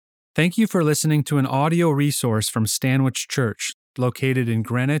Thank you for listening to an audio resource from Stanwich Church, located in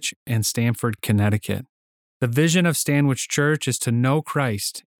Greenwich and Stamford, Connecticut. The vision of Stanwich Church is to know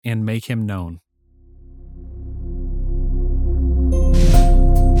Christ and make him known.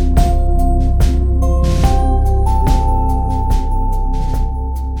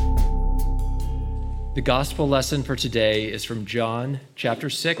 The gospel lesson for today is from John chapter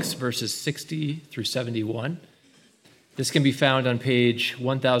 6, verses 60 through 71. This can be found on page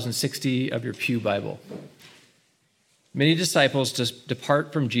 1060 of your Pew Bible. Many disciples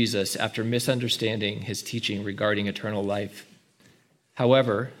depart from Jesus after misunderstanding his teaching regarding eternal life.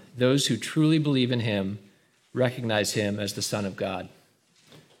 However, those who truly believe in him recognize him as the Son of God.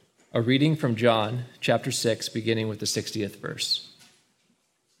 A reading from John chapter 6, beginning with the 60th verse.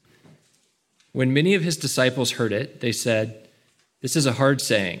 When many of his disciples heard it, they said, "This is a hard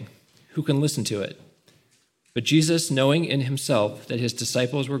saying. Who can listen to it?" But Jesus, knowing in himself that his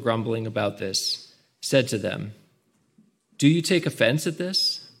disciples were grumbling about this, said to them, "Do you take offense at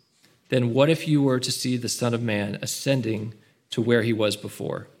this? Then what if you were to see the Son of Man ascending to where he was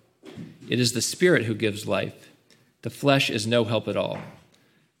before? It is the Spirit who gives life. The flesh is no help at all.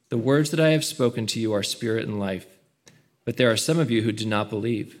 The words that I have spoken to you are spirit and life, but there are some of you who do not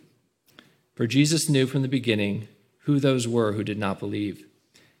believe." For Jesus knew from the beginning who those were who did not believe,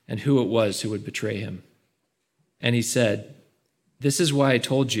 and who it was who would betray him. And he said, "This is why I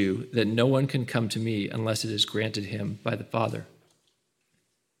told you that no one can come to me unless it is granted him by the Father."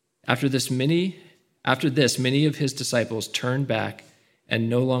 After this, many of his disciples turned back and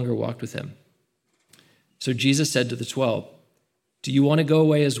no longer walked with him. So Jesus said to the 12, "Do you want to go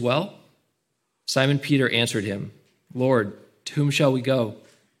away as well?" Simon Peter answered him, "Lord, to whom shall we go?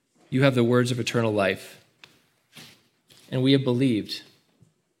 You have the words of eternal life. And we have believed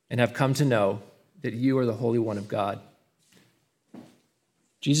and have come to know that you are the Holy One of God."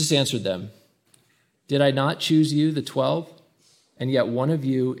 Jesus answered them, "Did I not choose you, the 12? And yet one of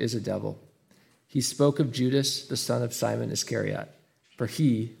you is a devil." He spoke of Judas, the son of Simon Iscariot, for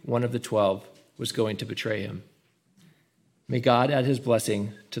he, one of the 12, was going to betray him. May God add his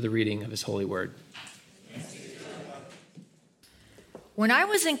blessing to the reading of his holy word. When I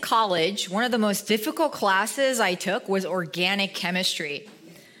was in college, one of the most difficult classes I took was organic chemistry.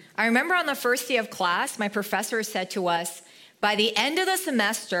 I remember on the first day of class, my professor said to us, "By the end of the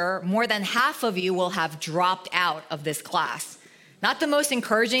semester, more than half of you will have dropped out of this class." Not the most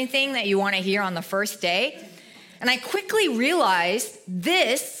encouraging thing that you want to hear on the first day. And I quickly realized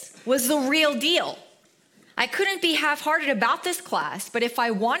this was the real deal. I couldn't be half-hearted about this class, but if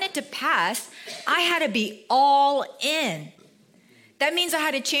I wanted to pass, I had to be all in. That means I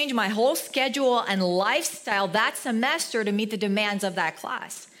had to change my whole schedule and lifestyle that semester to meet the demands of that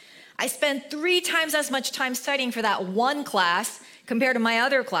class. I spent 3 times as much time studying for that one class compared to my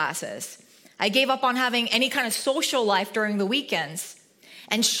other classes. I gave up on having any kind of social life during the weekends.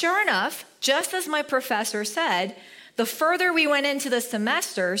 And sure enough, just as my professor said, the further we went into the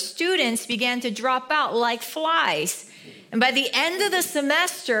semester, students began to drop out like flies. And by the end of the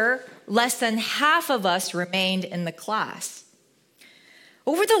semester, less than half of us remained in the class.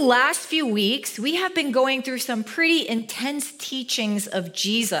 Over the last few weeks, we have been going through some pretty intense teachings of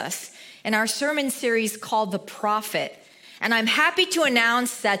Jesus in our sermon series called The Prophet. And I'm happy to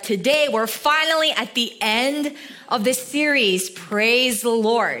announce that today we're finally at the end of this series. Praise the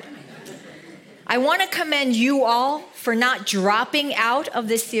Lord. I want to commend you all for not dropping out of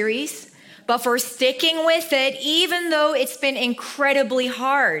this series, but for sticking with it, even though it's been incredibly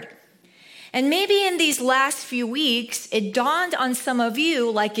hard. And maybe in these last few weeks, it dawned on some of you,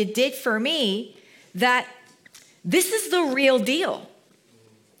 like it did for me, that this is the real deal.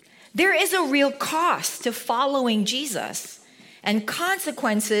 There is a real cost to following Jesus and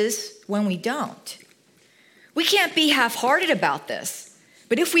consequences when we don't. We can't be half-hearted about this.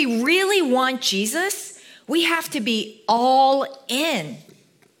 But if we really want Jesus, we have to be all in.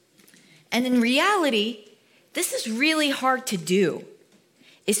 And in reality, this is really hard to do,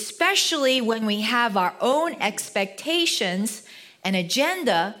 especially when we have our own expectations and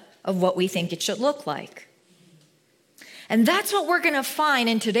agenda of what we think it should look like. And that's what we're going to find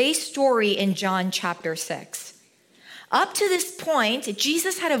in today's story in John chapter 6. Up to this point,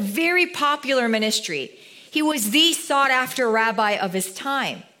 Jesus had a very popular ministry. He was the sought-after rabbi of his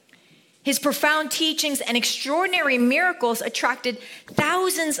time. His profound teachings and extraordinary miracles attracted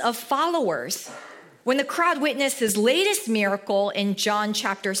thousands of followers. When the crowd witnessed his latest miracle in John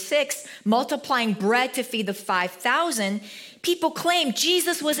chapter 6, multiplying bread to feed the 5,000, people claimed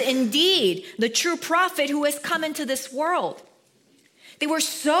Jesus was indeed the true prophet who has come into this world. They were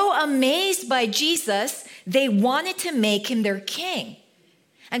so amazed by Jesus, they wanted to make him their king.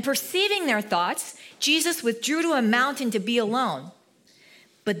 And perceiving their thoughts, Jesus withdrew to a mountain to be alone.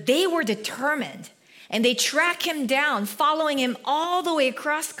 But they were determined, and they tracked him down, following him all the way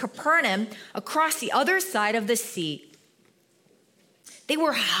across Capernaum, across the other side of the sea. They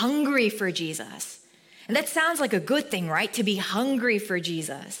were hungry for Jesus. And that sounds like a good thing, right? To be hungry for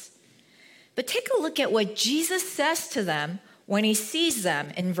Jesus. But take a look at what Jesus says to them when he sees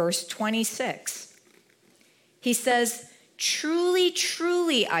them in verse 26. He says, "Truly,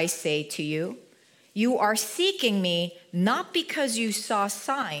 truly, I say to you, you are seeking me not because you saw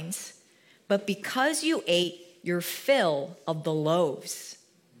signs, but because you ate your fill of the loaves."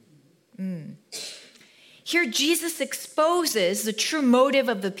 Here, Jesus exposes the true motive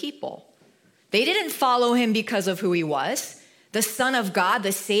of the people. They didn't follow him because of who he was, the Son of God,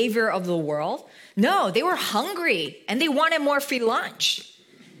 the Savior of the world. No, they were hungry and they wanted more free lunch.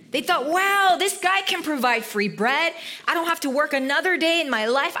 They thought, wow, this guy can provide free bread. I don't have to work another day in my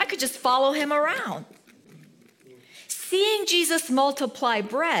life. I could just follow him around. Seeing Jesus multiply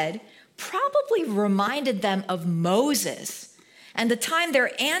bread probably reminded them of Moses and the time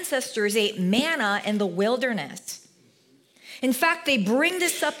their ancestors ate manna in the wilderness. In fact, they bring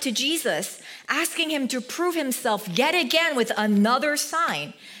this up to Jesus, asking him to prove himself yet again with another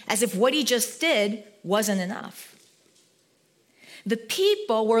sign, as if what he just did wasn't enough. The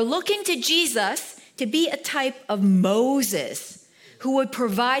people were looking to Jesus to be a type of Moses who would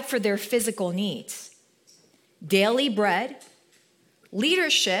provide for their physical needs: daily bread,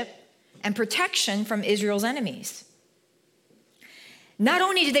 leadership, and protection from Israel's enemies. Not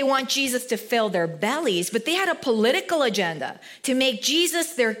only did they want Jesus to fill their bellies, but they had a political agenda to make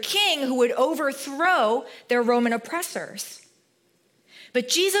Jesus their king who would overthrow their Roman oppressors. But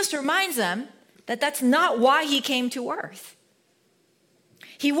Jesus reminds them that that's not why he came to earth.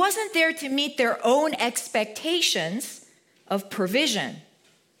 He wasn't there to meet their own expectations of provision,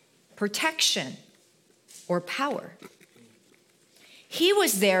 protection, or power. He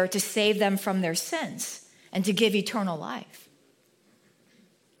was there to save them from their sins and to give eternal life.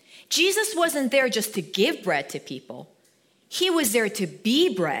 Jesus wasn't there just to give bread to people. He was there to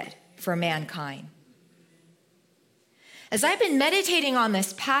be bread for mankind. As I've been meditating on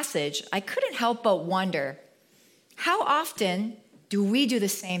this passage, I couldn't help but wonder, how often do we do the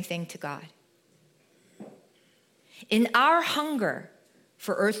same thing to God? In our hunger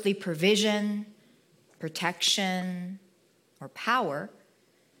for earthly provision, protection, or power,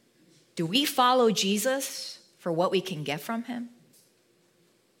 do we follow Jesus for what we can get from him?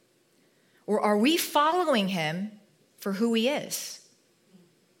 Or are we following him for who he is?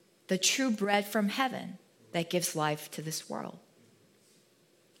 The true bread from heaven that gives life to this world.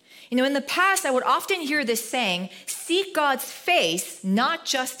 You know, in the past, I would often hear this saying, seek God's face, not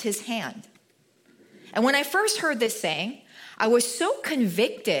just his hand. And when I first heard this saying, I was so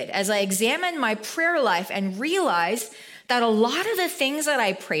convicted as I examined my prayer life and realized that a lot of the things that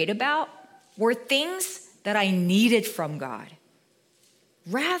I prayed about were things that I needed from God,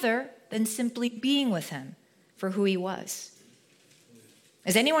 rather than simply being with him for who he was.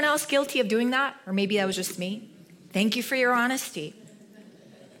 Is anyone else guilty of doing that? Or maybe that was just me? Thank you for your honesty.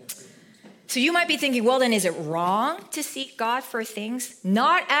 So you might be thinking, well, then is it wrong to seek God for things?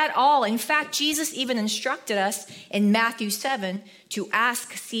 Not at all. In fact, Jesus even instructed us in Matthew 7 to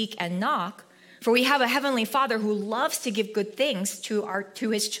ask, seek, and knock, for we have a heavenly Father who loves to give good things to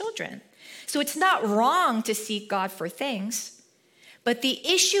his children. So it's not wrong to seek God for things. But the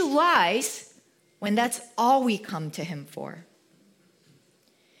issue lies when that's all we come to him for.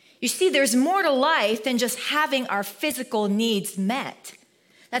 You see, there's more to life than just having our physical needs met.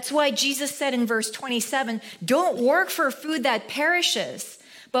 That's why Jesus said in verse 27, don't work for food that perishes,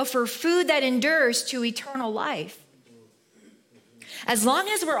 but for food that endures to eternal life. As long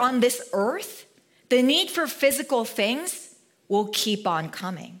as we're on this earth, the need for physical things will keep on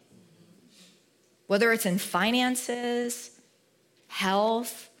coming. Whether it's in finances,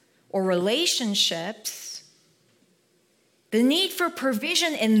 health, or relationships, the need for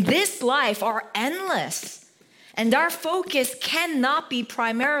provision in this life are endless, and our focus cannot be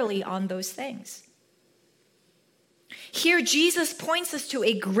primarily on those things. Here, Jesus points us to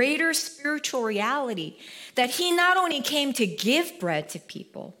a greater spiritual reality, that he not only came to give bread to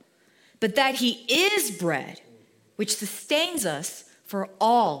people, but that he is bread, which sustains us for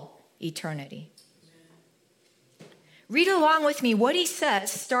all eternity. Read along with me what he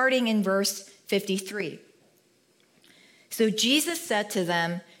says, starting in verse 53. So Jesus said to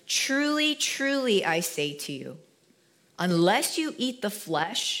them, truly, truly, I say to you, unless you eat the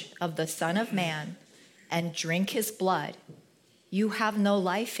flesh of the Son of Man and drink his blood, you have no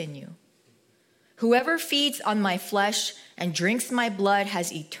life in you. Whoever feeds on my flesh and drinks my blood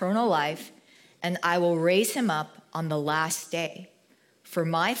has eternal life, and I will raise him up on the last day. For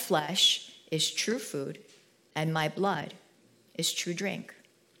my flesh is true food, and my blood is true drink.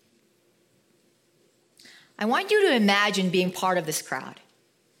 I want you to imagine being part of this crowd.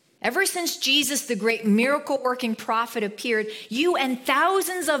 Ever since Jesus, the great miracle-working prophet, appeared, you and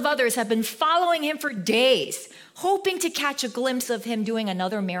thousands of others have been following him for days, hoping to catch a glimpse of him doing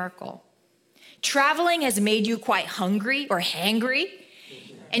another miracle. Traveling has made you quite hungry or hangry,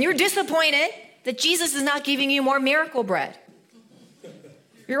 and you're disappointed that Jesus is not giving you more miracle bread.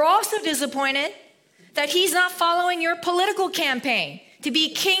 You're also disappointed that he's not following your political campaign to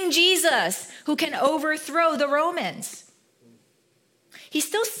be King Jesus who can overthrow the Romans. He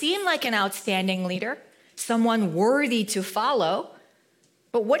still seemed like an outstanding leader, someone worthy to follow.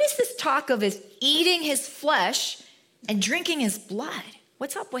 But what is this talk of his eating his flesh and drinking his blood?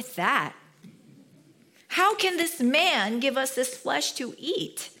 What's up with that? How can this man give us this flesh to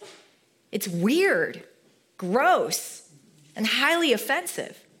eat? It's weird, gross, and highly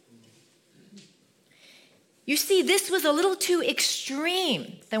offensive. You see, this was a little too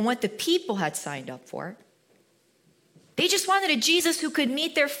extreme than what the people had signed up for. They just wanted a Jesus who could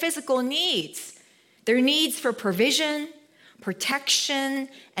meet their physical needs, their needs for provision, protection,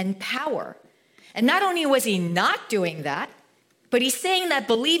 and power. And not only was he not doing that, but he's saying that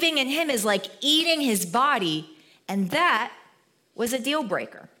believing in him is like eating his body, and that was a deal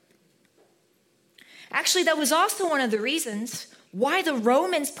breaker. Actually, that was also one of the reasons why the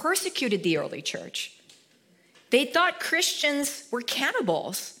Romans persecuted the early church. They thought Christians were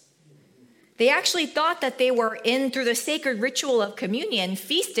cannibals. They actually thought that they were in, through the sacred ritual of communion,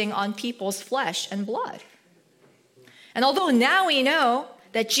 feasting on people's flesh and blood. And although now we know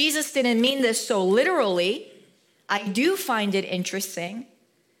that Jesus didn't mean this so literally, I do find it interesting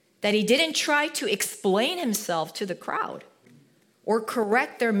that he didn't try to explain himself to the crowd or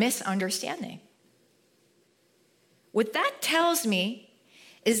correct their misunderstanding. What that tells me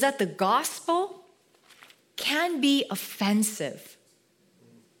is that the gospel can be offensive.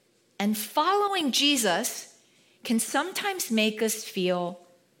 And following Jesus can sometimes make us feel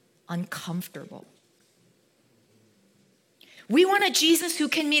uncomfortable. We want a Jesus who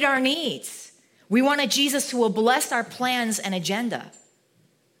can meet our needs. We want a Jesus who will bless our plans and agenda.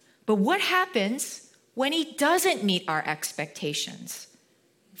 But what happens when he doesn't meet our expectations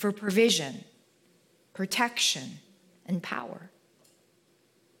for provision, protection, and power?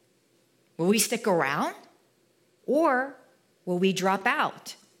 Will we stick around, or will we drop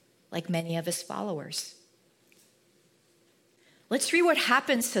out like many of his followers? Let's read what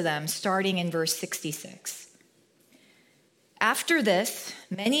happens to them starting in verse 66. After this,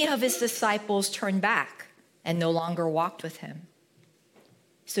 many of his disciples turned back and no longer walked with him.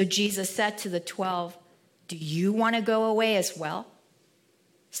 So Jesus said to the 12, "Do you want to go away as well?"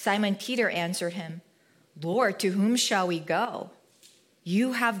 Simon Peter answered him, "Lord, to whom shall we go?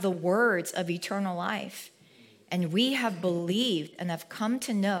 You have the words of eternal life, and we have believed and have come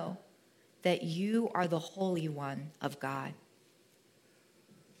to know that you are the Holy One of God."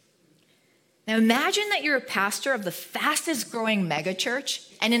 Now imagine that you're a pastor of the fastest growing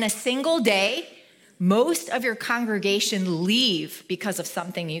megachurch, and in a single day, most of your congregation leave because of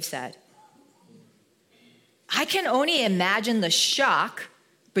something you've said. I can only imagine the shock,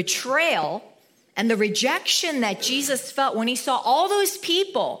 betrayal, and the rejection that Jesus felt when he saw all those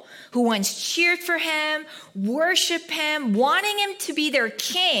people who once cheered for him, worshiped him, wanting him to be their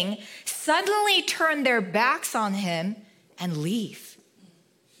king, suddenly turn their backs on him and leave.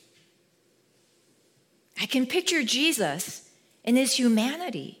 I can picture Jesus in his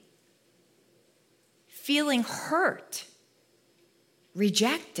humanity, feeling hurt,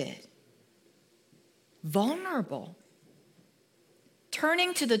 rejected, vulnerable,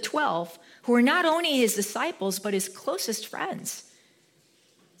 turning to the 12, who are not only his disciples, but his closest friends,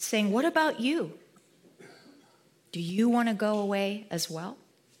 saying, "What about you? Do you want to go away as well?"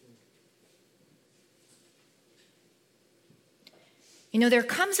 You know, there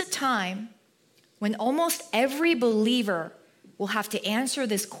comes a time when almost every believer will have to answer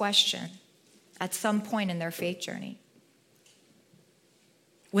this question at some point in their faith journey.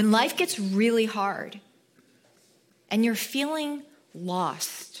 When life gets really hard and you're feeling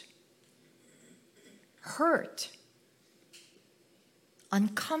lost, hurt,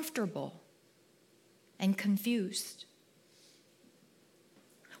 uncomfortable, and confused.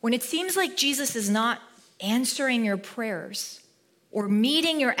 When it seems like Jesus is not answering your prayers or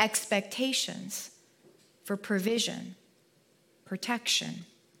meeting your expectations for provision, protection,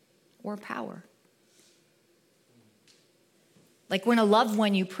 or power. like when a loved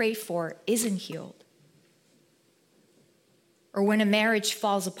one you pray for isn't healed, or when a marriage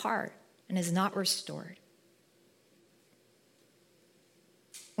falls apart and is not restored,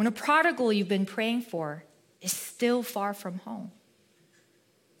 when a prodigal you've been praying for is still far from home,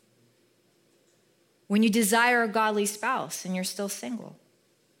 when you desire a godly spouse and you're still single,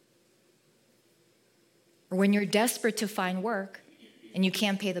 or when you're desperate to find work and you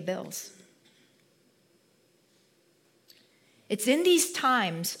can't pay the bills. It's in these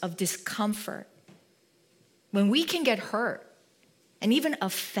times of discomfort when we can get hurt and even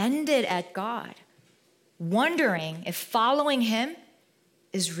offended at God, wondering if following him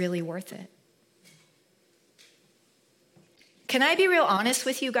is really worth it. Can I be real honest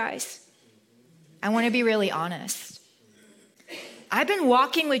with you guys? I want to be really honest. I've been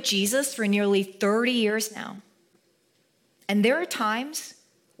walking with Jesus for nearly 30 years now. And there are times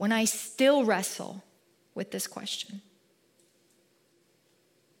when I still wrestle with this question.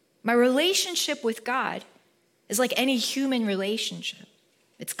 My relationship with God is like any human relationship.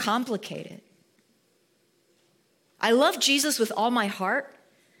 It's complicated. I love Jesus with all my heart,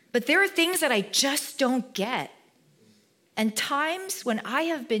 but there are things that I just don't get. And times when I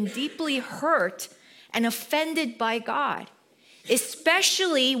have been deeply hurt and offended by God,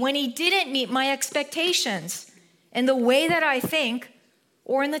 especially when he didn't meet my expectations in the way that I think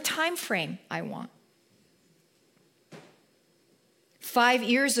or in the time frame I want. 5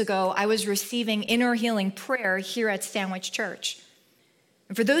 years ago, I was receiving inner healing prayer here at Stanwich Church.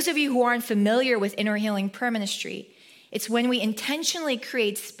 And for those of you who aren't familiar with inner healing prayer ministry, it's when we intentionally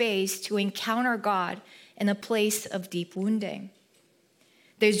create space to encounter God in a place of deep wounding.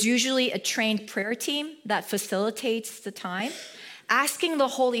 There's usually a trained prayer team that facilitates the time, asking the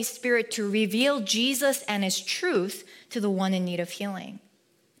Holy Spirit to reveal Jesus and his truth to the one in need of healing.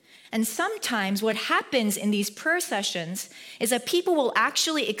 And sometimes what happens in these prayer sessions is that people will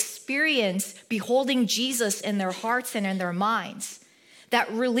actually experience beholding Jesus in their hearts and in their minds that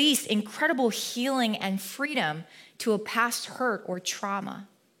release incredible healing and freedom to a past hurt or trauma.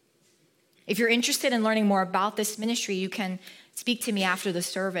 If you're interested in learning more about this ministry, you can speak to me after the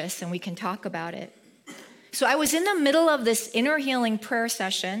service and we can talk about it. So I was in the middle of this inner healing prayer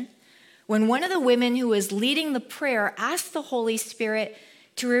session when one of the women who was leading the prayer asked the Holy Spirit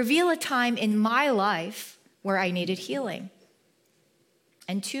to reveal a time in my life where I needed healing.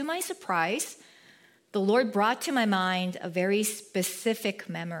 And to my surprise, the Lord brought to my mind a very specific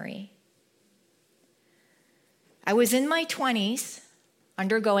memory. I was in my 20s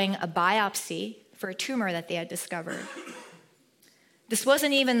undergoing a biopsy for a tumor that they had discovered. This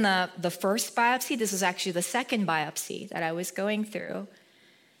wasn't even the first biopsy. This was actually the second biopsy that I was going through.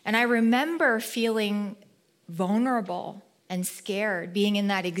 And I remember feeling vulnerable and scared, being in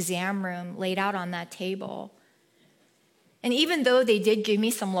that exam room, laid out on that table. And even though they did give me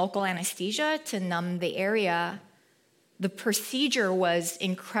some local anesthesia to numb the area, the procedure was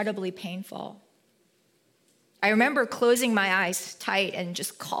incredibly painful. I remember closing my eyes tight and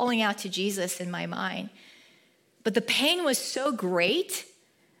just calling out to Jesus in my mind. But the pain was so great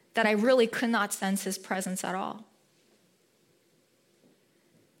that I really could not sense his presence at all.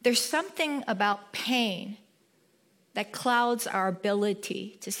 There's something about pain that clouds our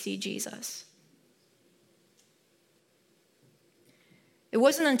ability to see Jesus. It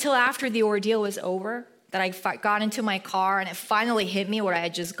wasn't until after the ordeal was over that I got into my car and it finally hit me what I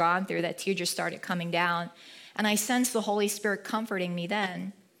had just gone through, that tears just started coming down. And I sensed the Holy Spirit comforting me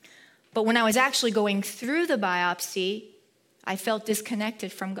then. But when I was actually going through the biopsy, I felt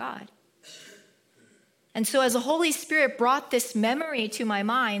disconnected from God. And so as the Holy Spirit brought this memory to my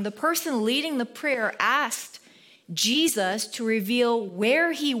mind, the person leading the prayer asked Jesus to reveal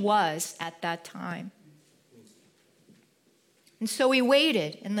where he was at that time. And so we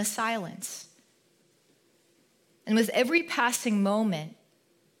waited in the silence. And with every passing moment,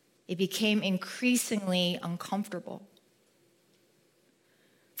 it became increasingly uncomfortable.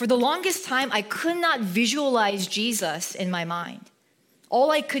 For the longest time, I could not visualize Jesus in my mind.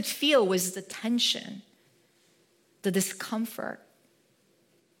 All I could feel was the tension, the discomfort,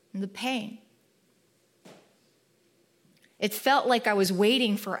 and the pain. It felt like I was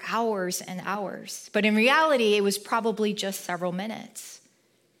waiting for hours and hours, but in reality, it was probably just several minutes.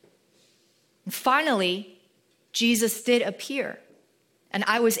 And finally, Jesus did appear, and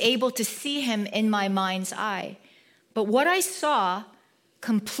I was able to see him in my mind's eye. But what I saw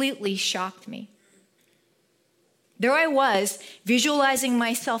completely shocked me. There I was, visualizing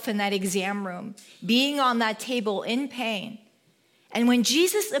myself in that exam room, being on that table in pain. And when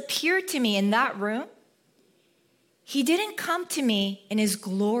Jesus appeared to me in that room, he didn't come to me in his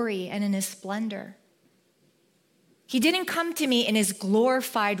glory and in his splendor. He didn't come to me in his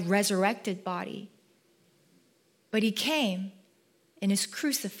glorified, resurrected body, but he came in his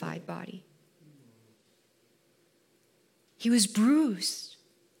crucified body. He was bruised,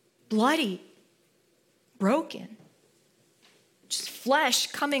 bloody, broken, just flesh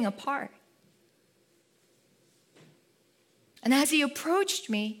coming apart. And as he approached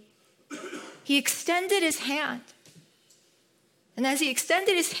me, he extended his hand. And as he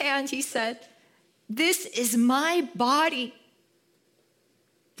extended his hand, he said, "This is my body,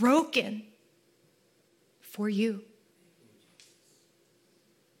 broken for you."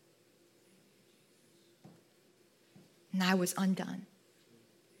 And I was undone.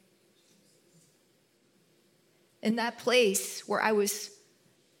 In that place where I was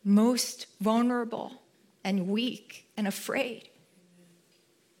most vulnerable and weak and afraid,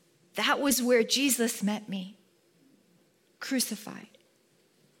 that was where Jesus met me, crucified.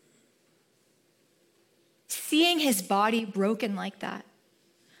 Seeing his body broken like that,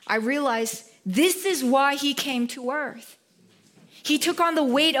 I realized this is why he came to earth. He took on the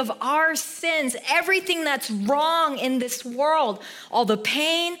weight of our sins, everything that's wrong in this world, all the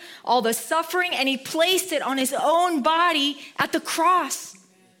pain, all the suffering, and he placed it on his own body at the cross.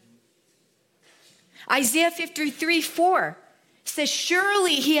 Isaiah 53:4 says,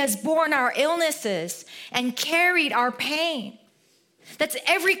 "Surely he has borne our illnesses and carried our pain." That's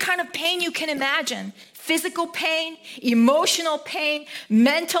every kind of pain you can imagine. Physical pain, emotional pain,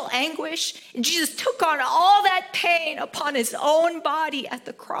 mental anguish. Jesus took on all that pain upon his own body at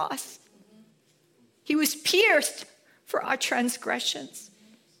the cross. He was pierced for our transgressions,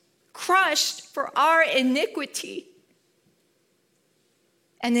 crushed for our iniquity.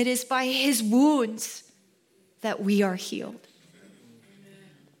 And it is by his wounds that we are healed.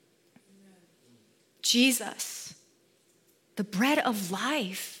 Jesus, the bread of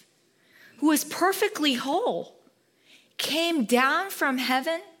life, who was perfectly whole, came down from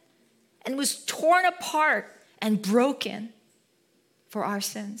heaven and was torn apart and broken for our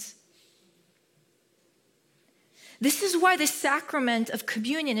sins. This is why the sacrament of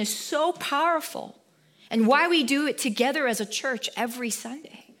communion is so powerful and why we do it together as a church every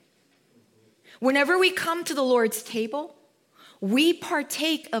Sunday. Whenever we come to the Lord's table, we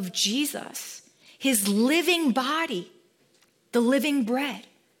partake of Jesus, his living body, the living bread,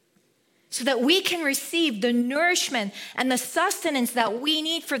 so that we can receive the nourishment and the sustenance that we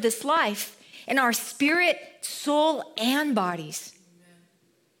need for this life in our spirit, soul, and bodies.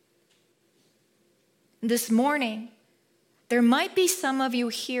 This morning, there might be some of you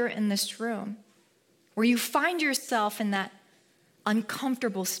here in this room where you find yourself in that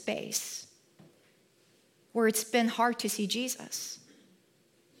uncomfortable space where it's been hard to see Jesus.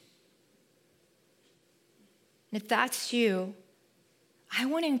 And if that's you, I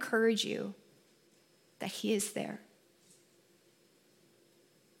want to encourage you that he is there.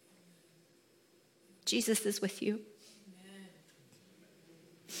 Jesus is with you. Amen.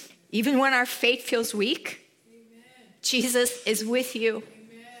 Even when our faith feels weak, amen, Jesus is with you.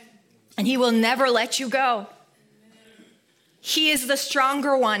 Amen. And he will never let you go. Amen. He is the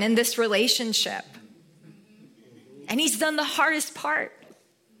stronger one in this relationship. And he's done the hardest part.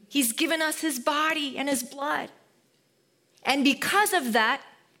 He's given us his body and his blood. And because of that,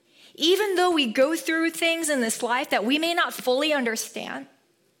 even though we go through things in this life that we may not fully understand,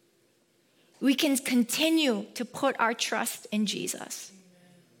 we can continue to put our trust in Jesus.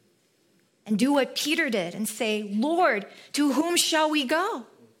 And do what Peter did and say, "Lord, to whom shall we go?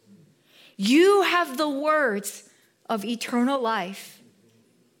 You have the words of eternal life,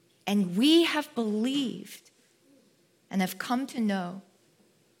 and we have believed and have come to know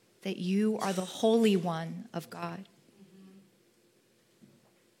that you are the Holy One of God."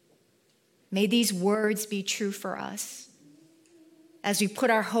 May these words be true for us as we put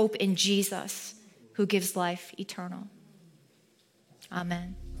our hope in Jesus, who gives life eternal.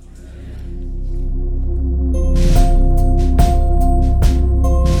 Amen.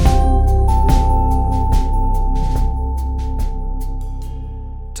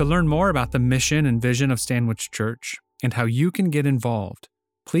 To learn more about the mission and vision of Stanwich Church and how you can get involved,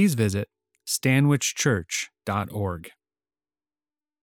 please visit stanwichchurch.org.